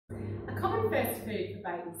common first food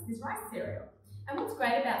for babies is rice cereal. And what's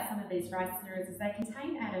great about some of these rice cereals is they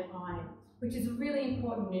contain added iron, which is a really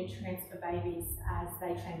important nutrient for babies as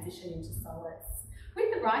they transition into solids.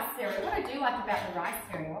 With the rice cereal, what I do like about the rice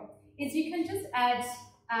cereal is you can just add,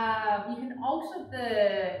 you can alter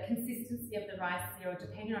the consistency of the rice cereal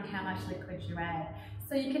depending on how much liquid you add.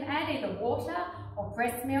 So you can add either water or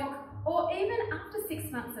breast milk, or even after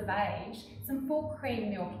 6 months of age, some full cream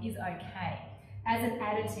milk is okay as an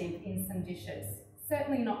additive in some dishes.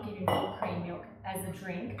 Certainly not giving full cream milk as a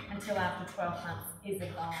drink until after 12 months is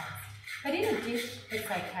advised. But in a dish, it's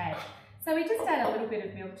okay. So we just add a little bit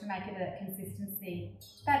of milk to make it a consistency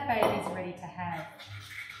that baby's ready to have.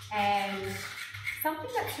 And something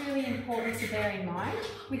that's really important to bear in mind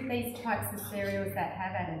with these types of cereals that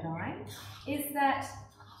have added iron is that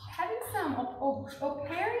having some, or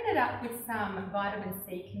pairing it up with some vitamin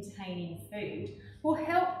C containing food will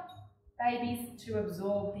help babies to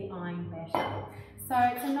absorb the iron better. So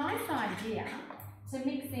it's a nice idea to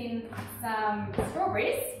mix in some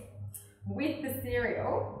strawberries with the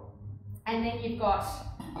cereal, and then you've got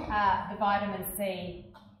the vitamin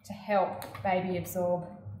C to help baby absorb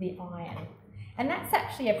the iron. And that's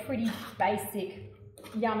actually a pretty basic,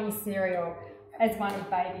 yummy cereal as one of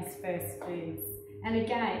baby's first foods. And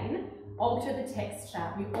again, alter the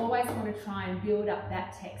texture. We always want to try and build up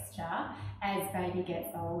that texture as baby gets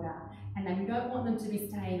older. And then we don't want them to be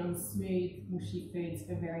staying on smooth, mushy foods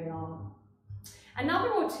for very long.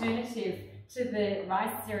 Another alternative to the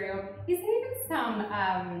rice cereal is even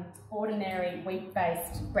some ordinary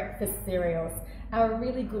wheat-based breakfast cereals are a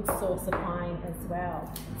really good source of iron as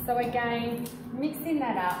well. So again, mixing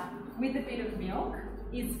that up with a bit of milk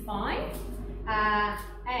is fine,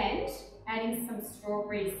 and adding some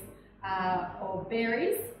strawberries or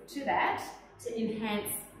berries to that to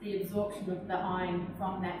enhance the absorption of the iron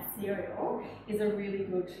from that cereal is a really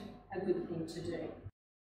good thing to do.